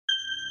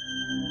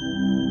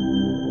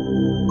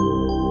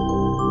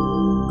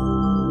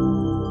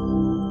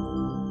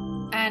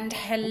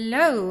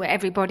Hello,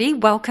 everybody.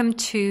 Welcome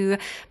to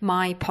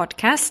my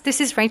podcast.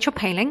 This is Rachel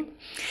Paling,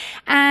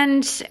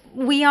 and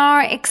we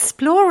are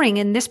exploring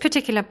in this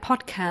particular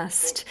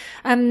podcast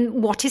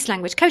what is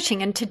language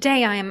coaching. And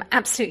today I am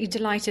absolutely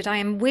delighted. I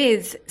am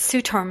with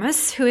Sue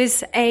Thomas, who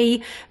is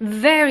a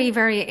very,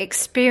 very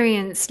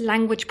experienced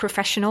language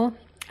professional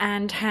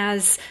and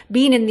has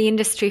been in the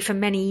industry for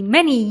many,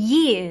 many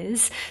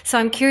years. So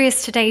I'm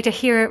curious today to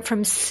hear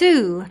from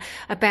Sue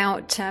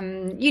about,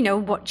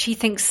 what she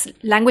thinks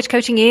language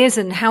coaching is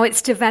and how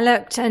it's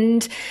developed.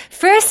 And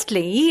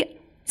firstly,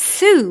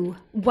 Sue,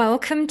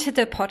 welcome to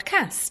the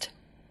podcast.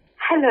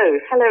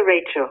 Hello,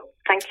 Rachel.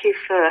 Thank you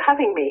for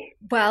having me.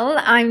 Well,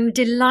 I'm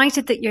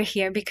delighted that you're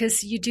here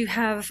because you do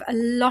have a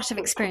lot of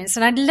experience.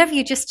 And I'd love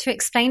you just to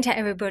explain to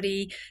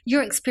everybody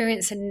your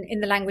experience in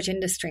the language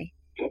industry.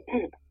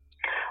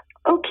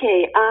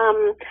 Okay,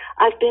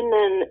 I've been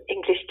an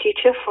English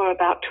teacher for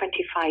about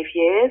 25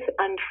 years,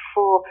 and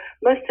for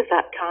most of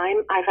that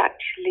time, I've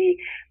actually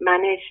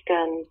managed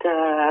and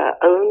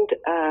owned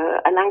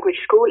a language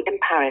school in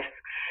Paris.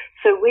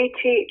 So we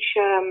teach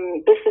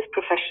business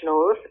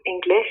professionals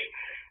English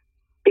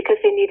because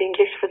they need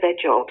English for their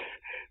jobs.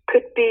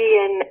 Could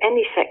be in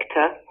any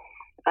sector,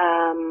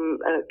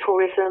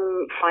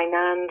 tourism,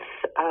 finance,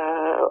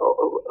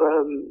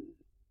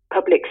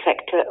 public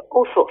sector,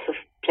 all sorts of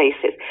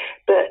places.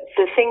 But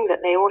the thing that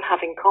they all have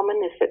in common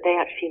is that they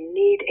actually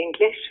need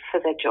English for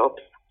their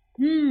jobs.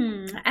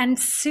 And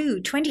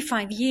Sue,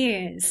 25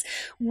 years.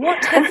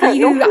 What have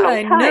you,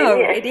 I know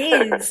it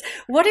is.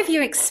 What have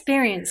you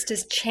experienced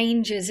as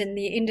changes in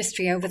the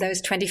industry over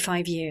those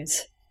 25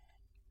 years?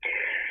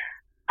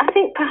 I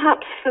think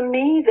perhaps for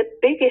me, the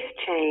biggest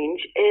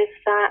change is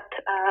that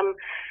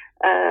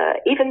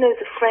even though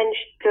the French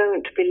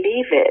don't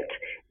believe it,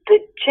 the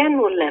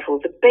general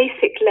level, the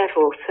basic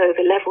level, so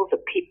the level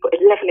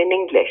in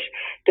English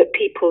that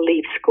people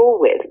leave school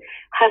with,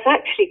 has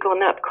actually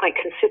gone up quite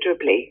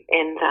considerably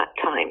in that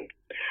time.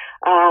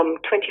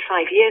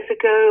 25 years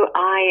ago,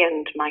 I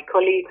and my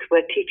colleagues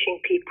were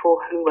teaching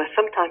people who were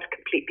sometimes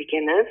complete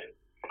beginners.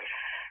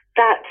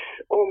 That's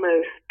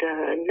almost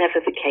never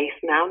the case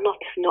now,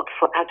 not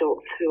for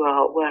adults who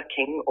are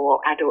working or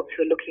adults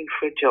who are looking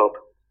for a job.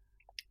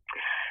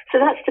 So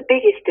that's the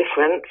biggest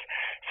difference.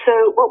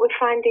 So what we're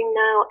finding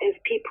now is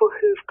people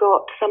who've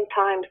got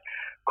sometimes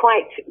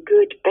quite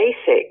good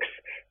basics,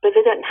 but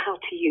they don't know how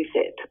to use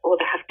it, or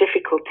they have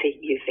difficulty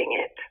using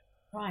it.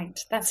 Right,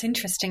 that's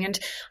interesting. And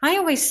I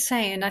always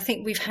say, and I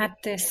think we've had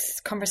this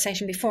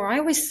conversation before, I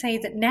always say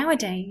that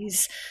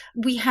nowadays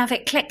we have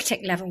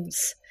eclectic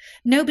levels.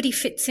 Nobody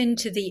fits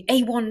into the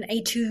A1,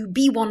 A2,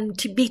 B1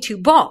 to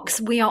B2 box.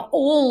 We are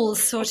all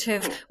sort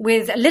of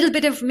with a little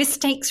bit of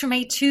mistakes from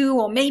A2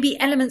 or maybe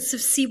elements of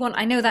C1.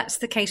 I know that's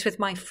the case with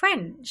my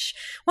French.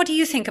 What do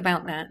you think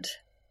about that?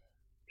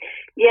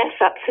 Yes,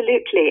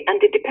 absolutely.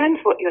 And it depends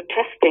what you're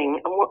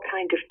testing and what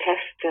kind of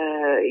test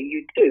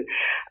you do.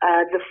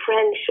 The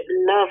French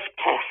love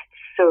tests.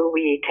 So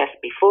we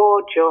test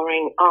before,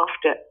 during,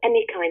 after,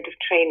 any kind of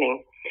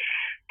training.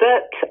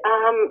 But,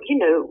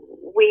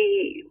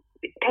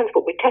 it depends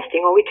what we're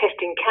testing. Are we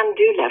testing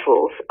can-do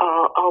levels?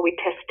 Are we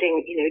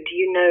testing, do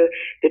you know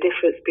the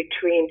difference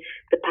between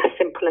the past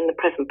simple and the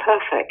present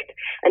perfect?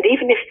 And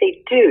even if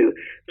they do,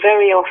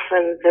 very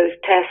often those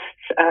tests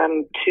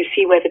to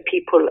see whether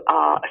people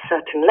are a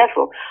certain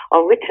level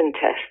are written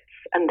tests,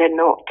 and they're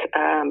not,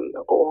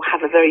 or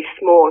have a very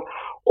small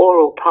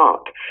oral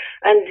part.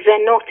 And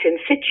they're not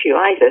in situ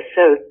either.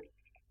 So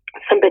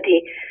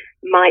somebody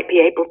might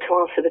be able to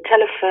answer the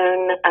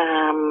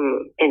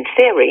telephone in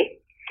theory,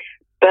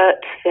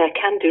 but their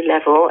can-do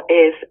level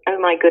is, oh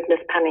my goodness,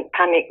 panic,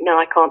 no,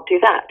 I can't do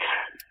that.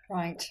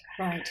 Right,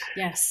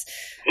 yes.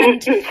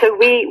 And so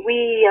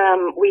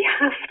we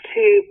have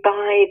to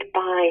abide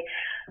by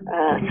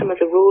some of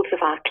the rules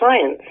of our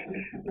clients,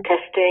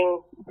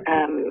 testing,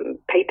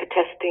 paper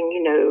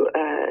testing,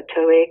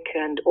 TOEIC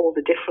and all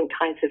the different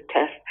kinds of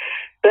tests.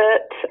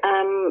 But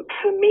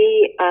for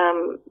me,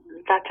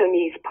 that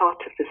only is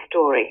part of the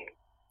story.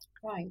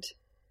 Right.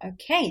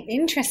 Okay,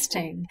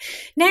 interesting.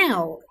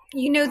 Now,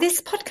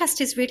 this podcast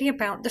is really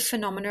about the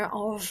phenomena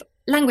of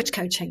language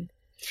coaching.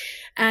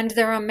 And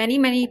there are many,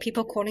 many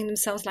people calling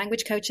themselves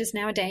language coaches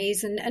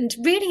nowadays. And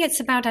really it's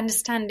about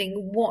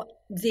understanding what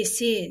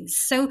this is.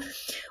 So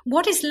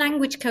what is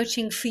language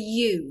coaching for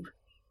you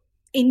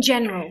in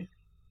general?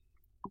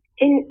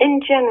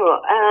 In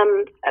general,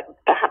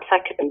 perhaps I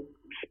can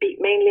speak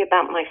mainly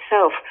about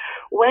myself.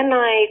 When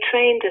I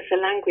trained as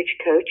a language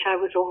coach, I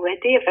was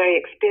already a very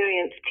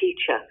experienced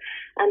teacher.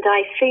 And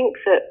I think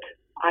that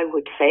I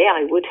would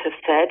have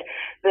said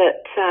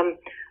that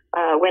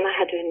when I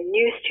had a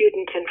new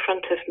student in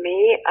front of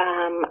me,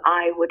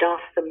 I would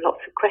ask them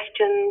lots of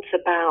questions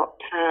about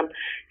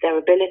their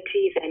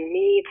ability, their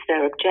needs,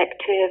 their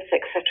objectives,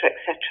 etc.,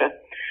 etc.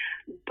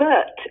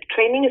 But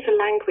training as a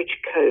language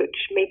coach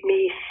made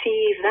me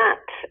see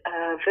that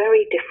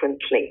very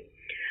differently.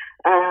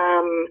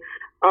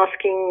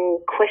 Asking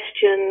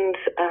questions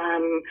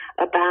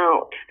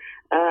about,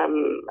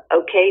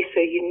 okay, so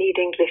you need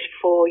English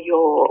for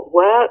your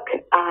work.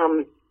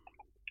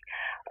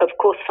 of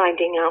course,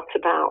 finding out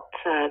about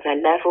their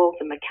level,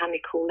 the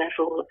mechanical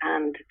level,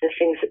 and the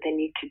things that they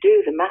need to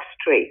do, the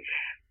mastery.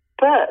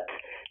 But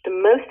the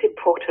most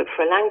important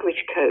for a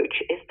language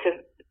coach is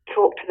to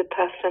talk to the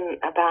person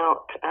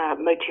about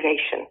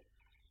motivation.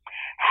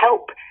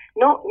 Help,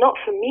 not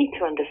for me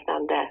to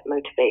understand their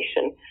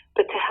motivation,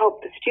 but to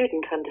help the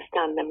student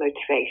understand their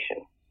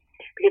motivation.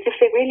 Because if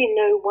they really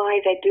know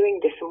why they're doing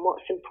this and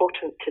what's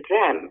important to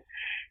them,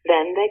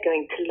 then they're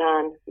going to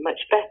learn much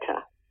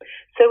better.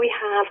 So we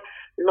have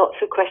lots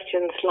of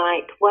questions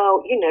like,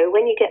 well,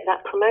 when you get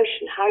that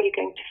promotion, how are you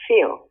going to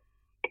feel?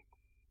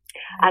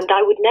 And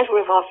I would never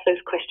have asked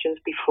those questions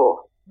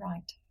before.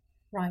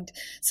 Right.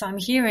 So I'm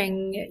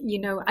hearing,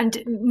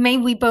 and may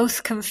we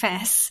both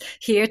confess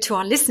here to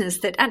our listeners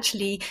that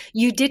actually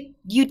you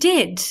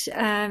did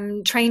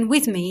train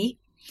with me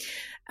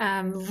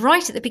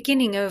right at the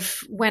beginning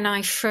of when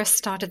I first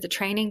started the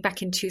training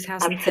back in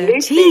 2013.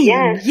 Absolutely,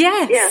 yes.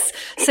 Yes.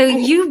 So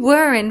you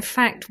were, in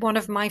fact, one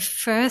of my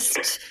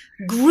first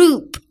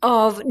group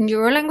of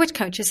neurolanguage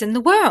coaches in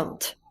the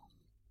world.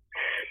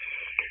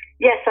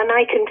 Yes, and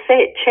I can say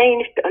it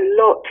changed a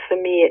lot for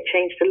me. It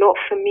changed a lot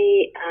for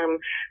me,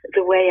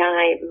 the way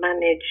I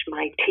manage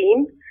my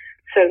team.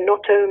 So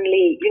not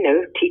only,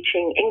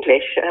 teaching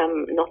English,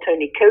 not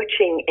only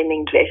coaching in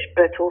English,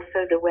 but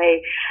also the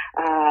way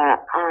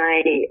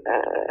I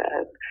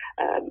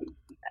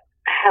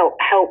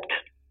helped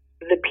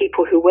the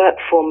people who work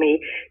for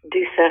me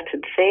do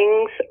certain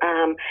things.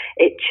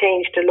 It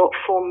changed a lot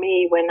for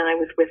me when I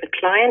was with a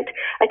client.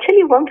 I tell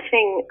you one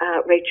thing,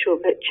 Rachel,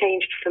 that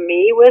changed for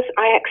me was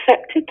I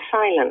accepted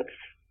silence.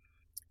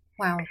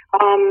 Wow.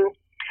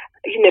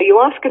 You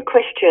ask a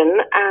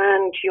question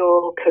and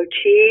your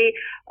coachee,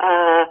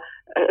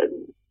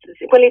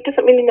 well, he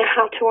doesn't really know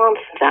how to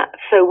answer that.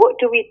 So what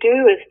do we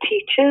do as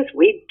teachers?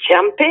 We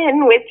jump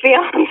in with the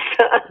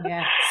answer.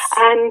 Yes.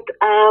 And,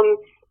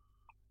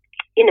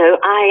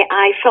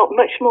 I felt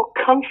much more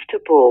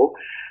comfortable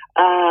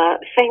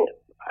saying,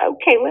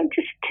 okay, well,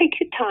 just take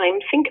your time,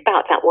 think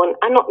about that one.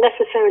 I'm not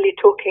necessarily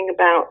talking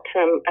about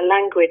a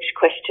language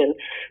question,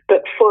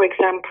 but for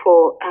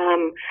example,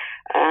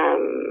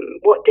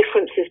 what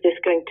difference is this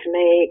going to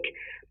make?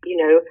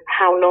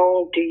 How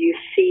long do you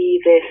see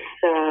this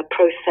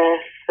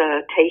process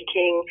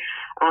taking?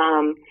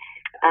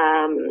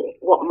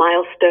 What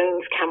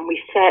milestones can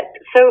we set?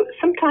 So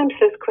sometimes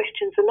those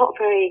questions are not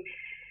very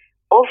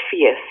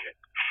obvious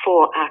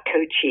for our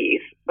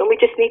coachees, and we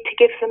just need to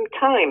give them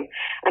time.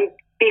 And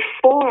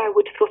before I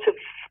would sort of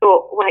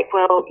thought, like,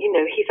 well,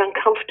 he's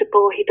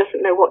uncomfortable, he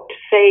doesn't know what to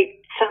say,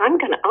 so I'm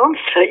going to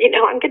answer.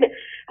 I'm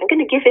going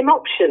to give him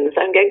options.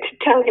 I'm going to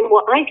tell him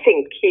what I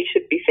think he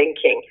should be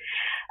thinking.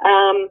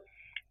 And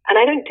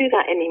I don't do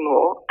that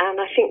anymore.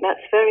 And I think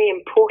that's very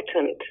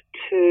important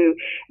to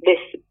this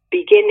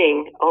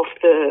beginning of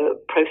the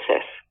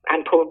process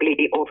and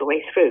probably all the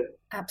way through.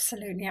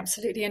 Absolutely.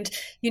 And,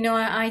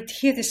 I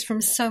hear this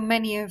from so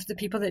many of the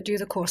people that do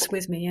the course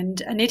with me.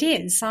 And it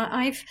is.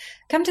 I've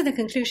come to the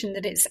conclusion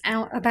that it's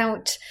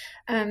about,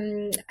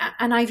 and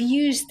I've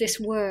used this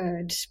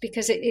word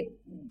because it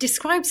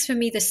describes for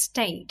me the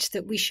state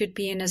that we should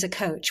be in as a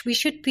coach. We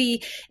should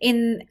be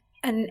in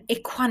an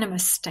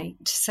equanimous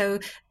state. So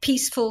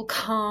peaceful,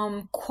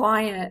 calm,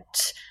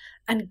 quiet,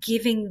 and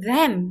giving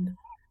them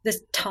the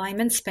time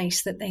and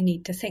space that they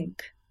need to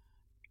think.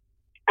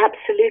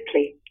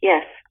 Absolutely.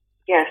 Yes.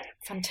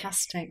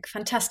 Fantastic.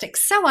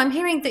 So I'm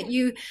hearing that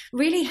you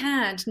really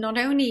had not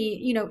only,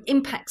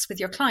 impacts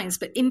with your clients,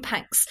 but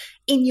impacts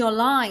in your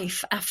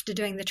life after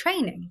doing the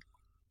training.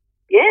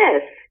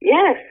 Yes.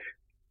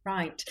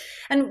 Right.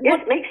 And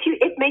it makes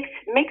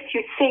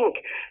you think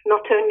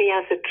not only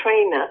as a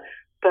trainer,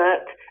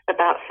 but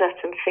about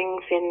certain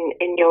things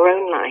in your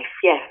own life.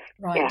 Yes.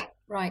 Right. Yeah.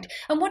 Right.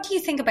 And what do you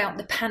think about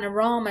the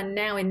panorama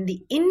now in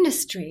the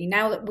industry,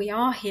 now that we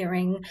are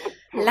hearing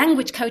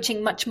language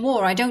coaching much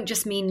more? I don't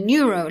just mean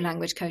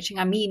neuro-language coaching,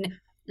 I mean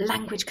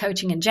language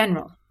coaching in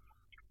general.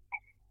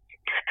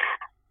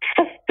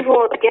 First of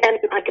all, again,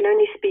 I can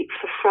only speak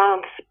for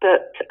France,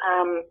 but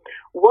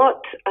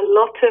what a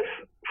lot of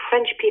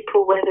French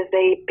people, whether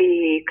they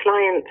be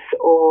clients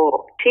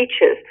or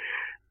teachers,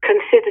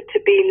 consider to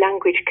be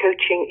language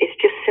coaching is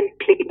just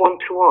simply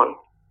one-to-one.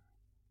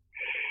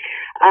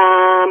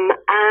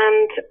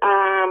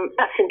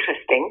 That's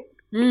interesting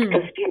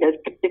because, consider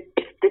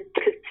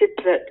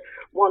that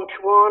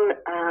one-to-one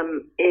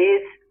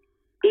is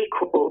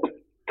equal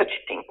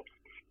coaching.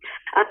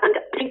 And I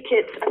think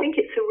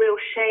it's a real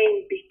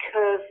shame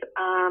because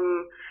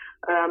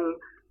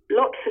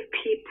lots of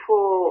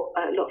people,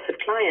 lots of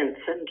clients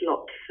and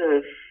lots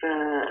of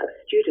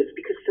students,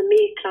 because for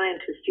me,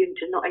 client and student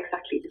are not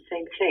exactly the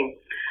same thing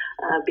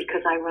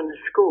because I run a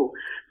school.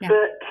 Yeah.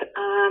 But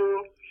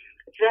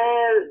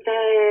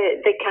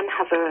they can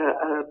have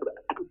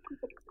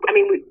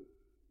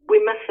we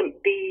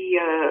mustn't be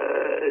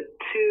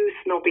too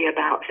snobby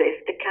about this.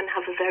 They can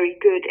have a very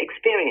good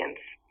experience.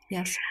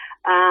 Yes.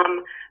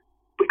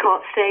 We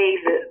can't say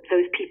that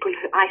those people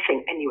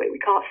we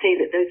can't say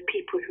that those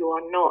people who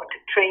are not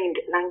trained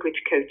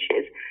language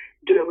coaches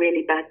do a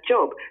really bad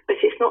job, but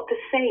it's not the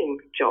same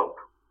job.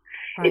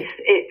 Right.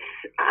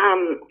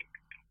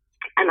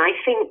 And I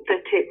think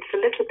that it's a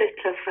little bit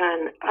of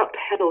an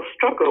uphill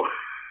struggle,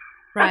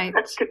 right?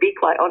 To be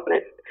quite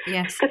honest.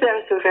 Yes. Because there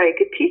are some very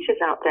good teachers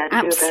out there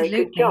that do a very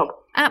good job.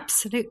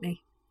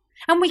 Absolutely.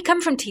 And we come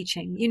from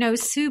teaching.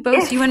 Sue, both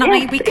yes, you and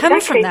I, we come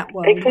from that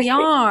world. Exactly. We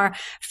are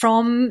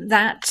from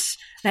that,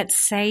 let's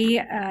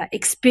say,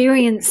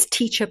 experienced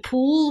teacher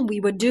pool.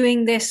 We were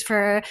doing this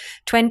for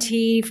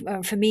 20,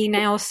 for me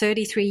now,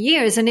 33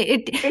 years. And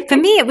for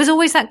me, it was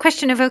always that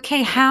question of,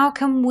 okay, how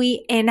can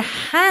we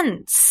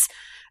enhance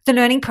the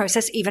learning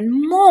process even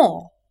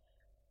more?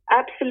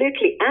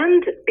 Absolutely.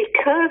 And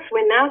because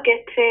we're now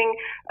getting,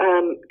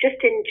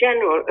 just in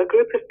general, a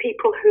group of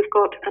people who've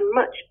got a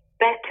much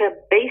better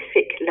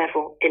basic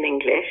level in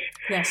English,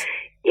 yes,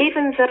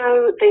 even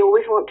though they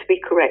always want to be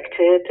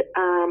corrected,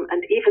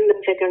 and even though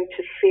they're going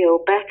to feel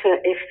better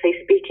if they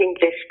speak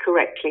English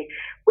correctly,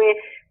 we're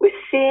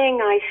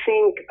seeing, I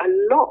think, a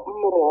lot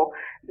more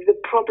the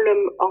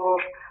problem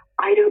of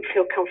I don't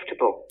feel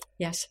comfortable.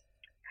 Yes.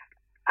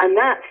 And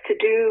that's to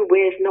do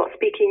with not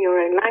speaking your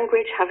own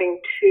language, having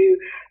to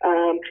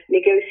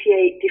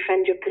negotiate,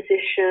 defend your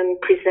position,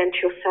 present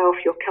yourself,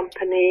 your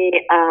company,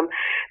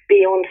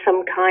 be on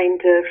some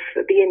kind of,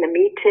 be in a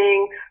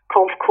meeting,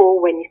 conf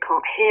call when you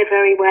can't hear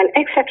very well,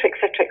 etc.,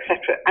 etc.,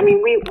 etc. I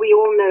mean, we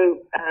all know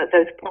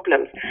those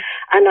problems.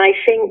 And I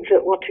think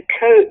that what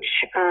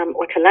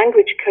a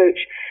language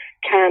coach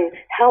can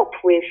help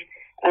with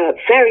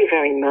very,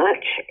 very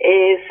much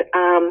is...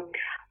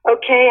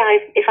 okay,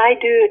 if I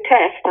do a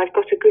test, I've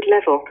got a good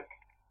level,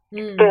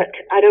 but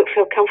I don't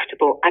feel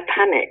comfortable. I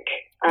panic.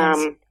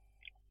 Yes.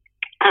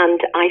 And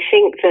I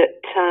think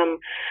that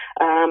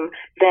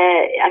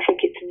I think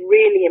it's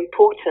really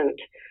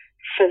important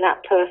for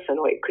that person,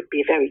 or it could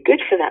be very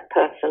good for that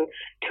person,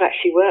 to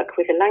actually work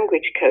with a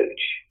language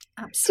coach.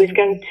 Absolutely. Who's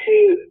going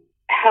to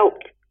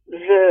help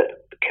the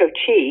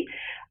coachee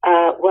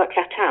work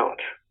that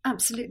out.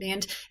 Absolutely.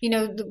 And,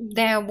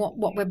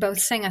 what we're both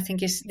saying, I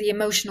think, is the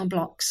emotional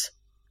blocks.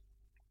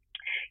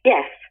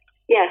 Yes.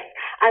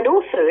 And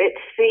also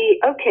it's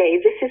okay,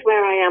 this is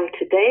where I am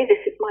today,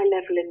 this is my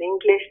level in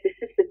English, this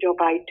is the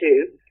job I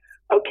do.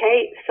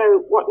 Okay,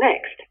 so what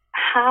next?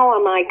 How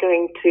am I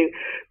going to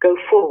go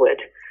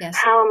forward? Yes.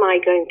 How am I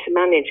going to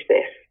manage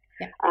this?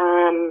 Yeah.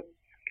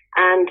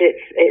 And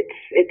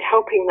it's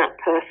helping that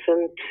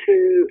person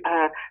to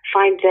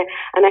find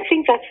and I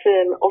think that's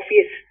an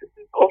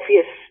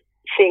obvious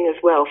thing as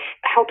well,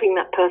 helping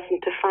that person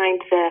to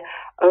find their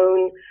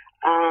own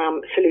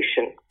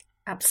solution.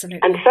 Absolutely.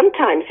 And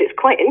sometimes it's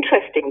quite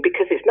interesting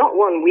because it's not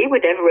one we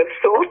would ever have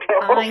thought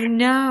of.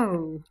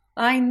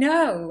 I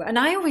know. And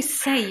I always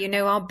say,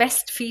 our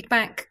best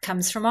feedback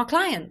comes from our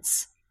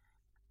clients.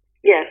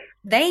 Yes.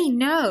 They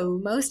know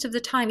most of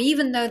the time,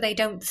 even though they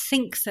don't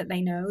think that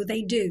they know,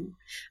 they do.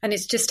 And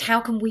it's just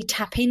how can we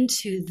tap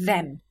into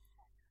them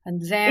and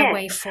their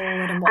way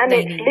forward and what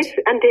they need.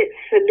 And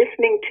it's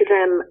listening to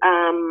them.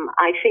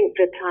 I think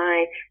that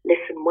I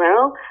listen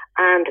well,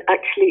 and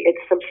actually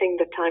it's something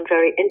that I'm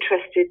very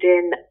interested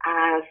in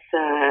as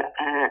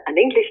an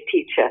English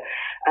teacher,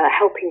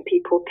 helping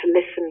people to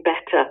listen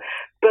better.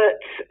 But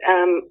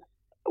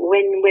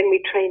when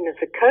we train as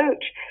a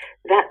coach,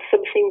 that's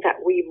something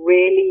that we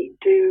really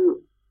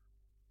do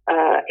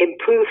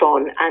improve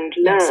on and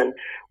learn.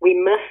 Yes. We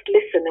must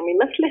listen, and we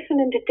must listen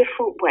in a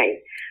different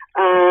way.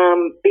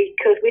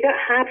 Because we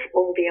don't have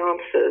all the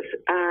answers.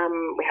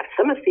 We have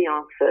some of the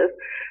answers.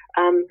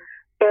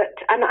 But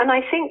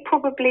I think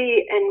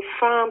probably in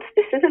France,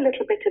 this is a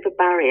little bit of a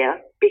barrier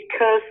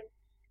because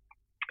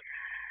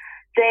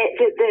the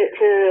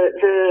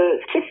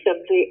system,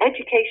 the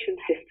education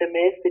system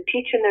is the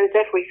teacher knows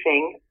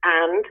everything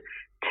and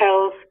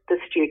tells the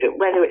student,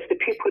 whether it's the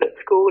pupil at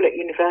school, at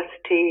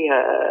university,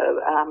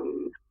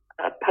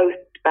 post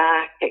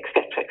back,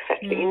 etc., etc.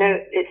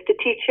 It's the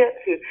teacher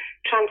who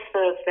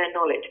transfers their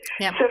knowledge.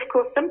 Yep. So, of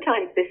course,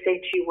 sometimes they say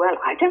to you, well,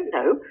 I don't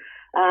know.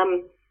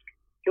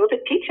 You're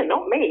the teacher,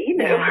 not me,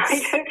 Yes.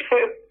 I don't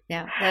know.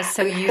 Yeah, they're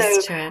so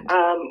used to it.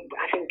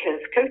 I think as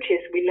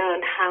coaches, we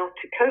learn how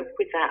to cope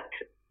with that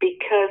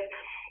because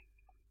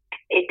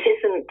it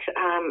isn't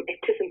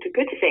a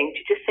good thing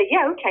to just say,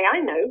 yeah, okay, I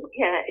know.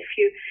 Yeah,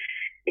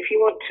 if you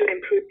want to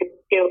improve your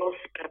skills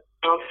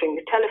answering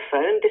the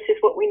telephone, this is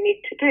what we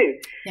need to do.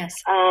 Yes.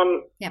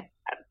 Yeah.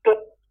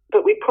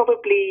 But we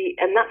probably,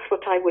 and that's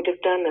what I would have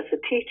done as a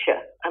teacher.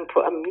 And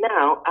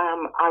now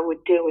I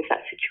would deal with that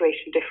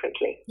situation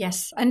differently.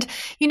 Yes. And,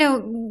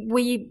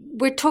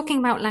 we're talking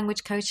about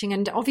language coaching,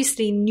 and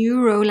obviously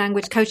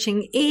Neurolanguage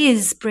Coaching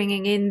is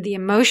bringing in the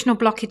emotional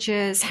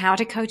blockages, how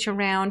to coach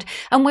around,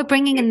 and we're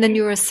bringing in the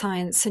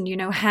neuroscience and,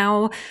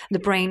 how the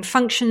brain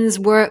functions,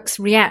 works,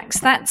 reacts.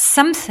 That's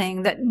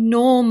something that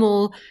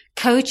normal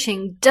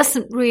coaching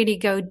doesn't really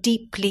go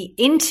deeply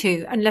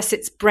into unless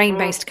it's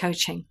brain-based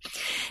coaching.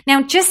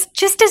 Now,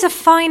 just as a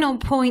final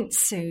point,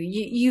 Sue,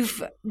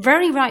 you've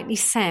very rightly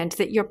said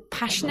that you're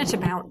passionate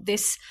about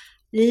this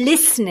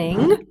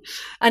listening.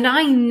 And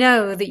I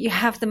know that you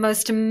have the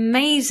most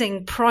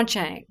amazing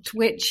project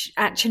which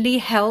actually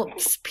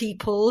helps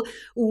people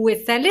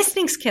with their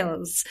listening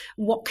skills.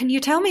 What can you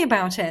tell me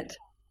about it?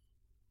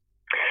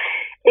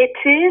 It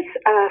is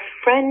a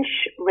French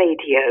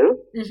radio,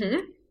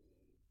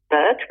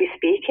 but we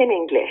speak in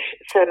English.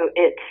 So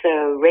it's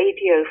a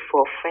radio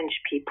for French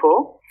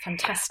people.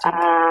 Fantastic.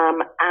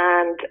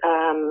 And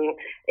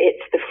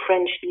it's the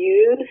French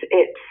news.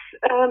 It's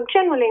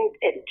general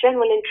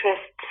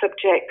interest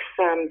subjects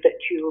that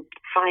you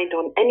find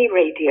on any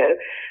radio,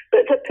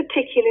 but that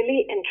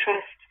particularly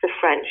interests the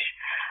French.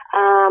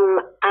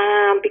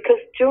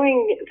 Because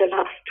during the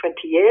last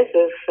 20 years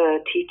of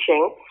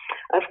teaching,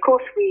 of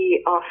course,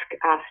 we ask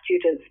our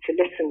students to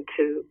listen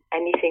to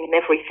anything and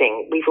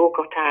everything. We've all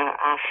got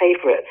our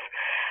favourites.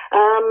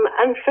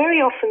 And very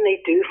often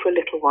they do for a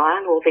little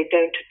while, or they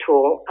don't at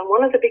all. And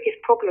one of the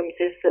biggest problems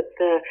is that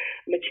the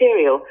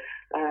material,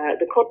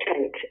 the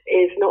content,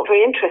 is not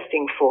very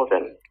interesting for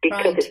them,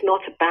 because it's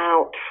not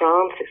about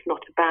France, it's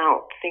not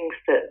about things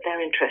that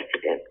they're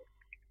interested in.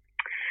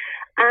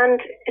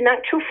 And in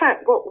actual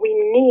fact, what we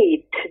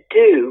need to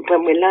do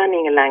when we're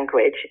learning a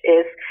language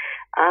is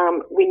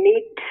we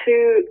need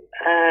to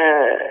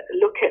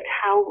look at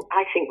how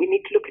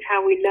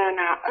we learn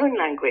our own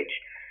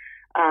language.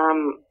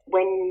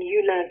 When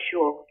you learnt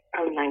your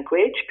own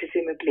language,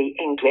 presumably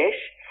English,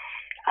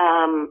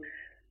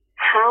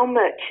 how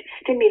much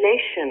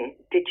stimulation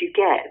did you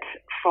get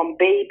from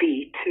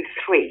baby to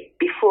 3,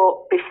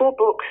 before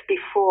books,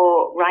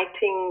 before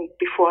writing,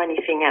 before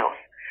anything else?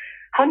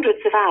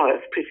 Hundreds of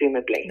hours,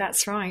 presumably.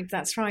 That's right.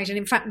 And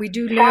in fact, we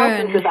do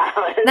learn. Thousands of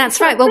hours. That's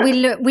right. Well,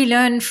 we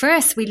learn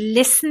first. We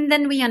listen,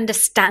 then we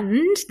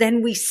understand,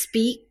 then we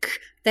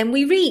speak, then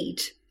we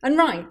read and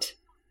write.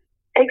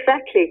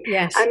 Exactly.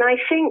 Yes. And I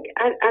think,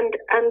 and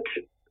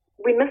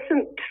we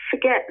mustn't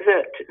forget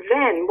that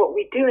then what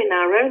we do in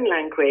our own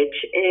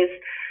language is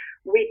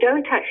we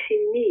don't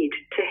actually need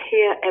to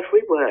hear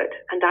every word.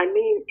 And I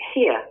mean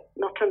hear,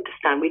 not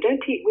understand. We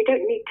don't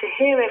need to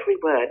hear every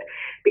word,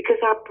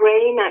 because our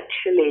brain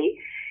actually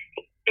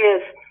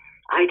is,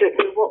 I don't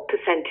know what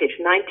percentage,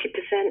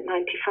 90%,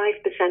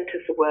 95%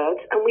 of the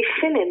words, and we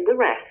fill in the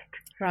rest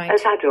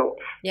as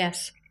adults.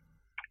 Yes.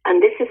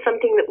 And this is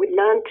something that we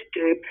learn to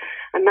do,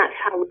 and that's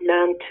how we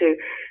learn to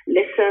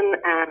listen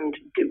and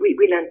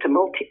we learn to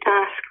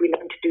multitask. We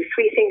learn to do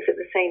 3 things at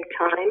the same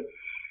time,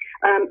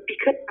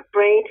 because our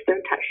brains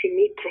don't actually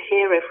need to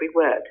hear every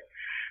word.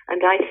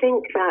 And I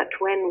think that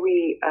when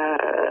we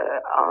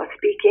are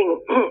speaking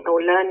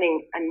or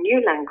learning a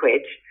new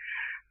language,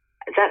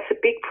 that's a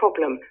big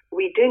problem.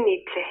 We do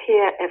need to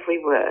hear every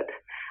word.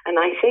 And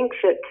I think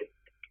that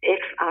if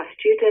our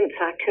students,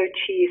 our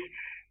coachees,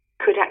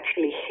 could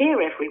actually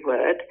hear every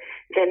word,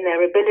 then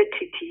their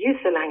ability to use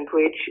the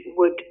language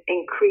would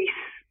increase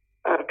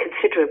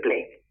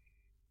considerably.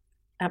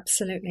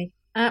 Absolutely.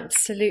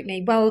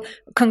 Well,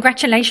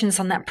 congratulations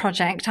on that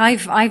project.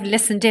 I've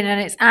listened in,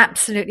 and it's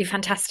absolutely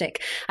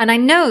fantastic. And I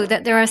know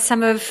that there are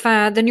some of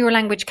the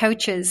Neurolanguage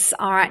coaches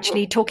are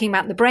actually talking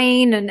about the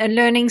brain and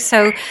learning.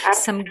 So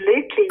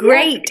absolutely,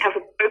 great. Yes. We have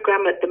a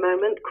program at the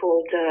moment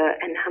called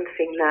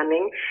Enhancing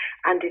Learning,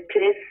 and it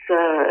is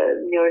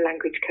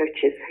Neurolanguage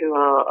coaches who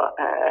are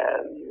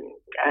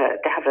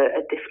they have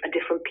a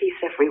different piece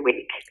every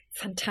week.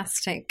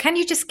 Fantastic. Can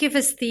you just give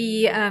us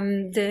the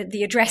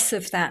address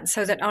of that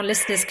so that our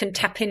listeners can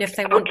tap in if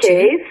they want to?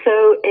 Okay,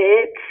 so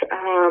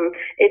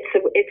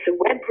it's a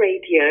web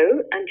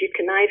radio, and you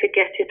can either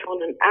get it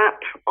on an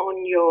app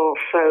on your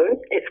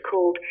phone. It's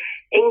called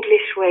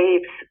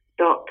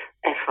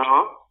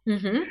EnglishWaves.fr.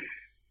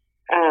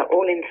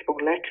 All in small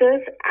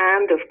letters,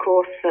 and of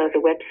course the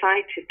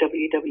website is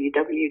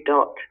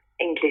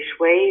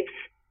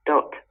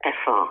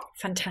www.englishwaves.fr.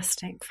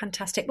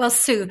 Fantastic. Well,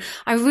 Sue,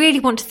 I really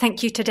want to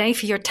thank you today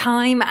for your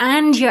time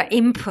and your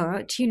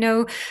input. You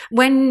know,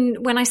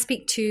 when I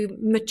speak to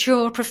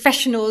mature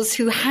professionals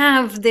who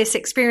have this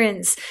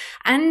experience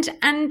and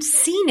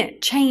seen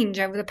it change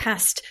over the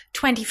past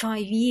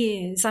 25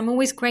 years, I'm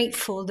always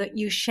grateful that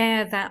you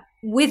share that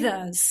with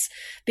us,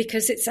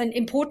 because it's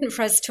important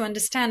for us to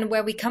understand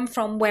where we come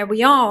from, where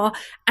we are,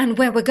 and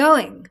where we're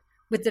going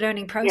with the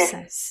learning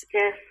process.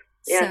 Yes.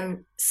 So,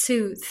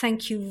 Sue,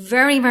 thank you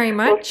very, very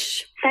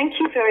much. Well, thank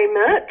you very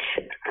much.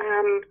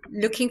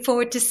 Looking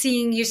forward to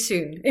seeing you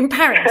soon in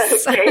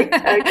Paris. Okay.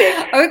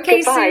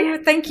 Okay, Goodbye.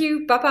 Sue. Thank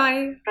you.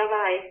 Bye-bye.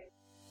 Bye-bye.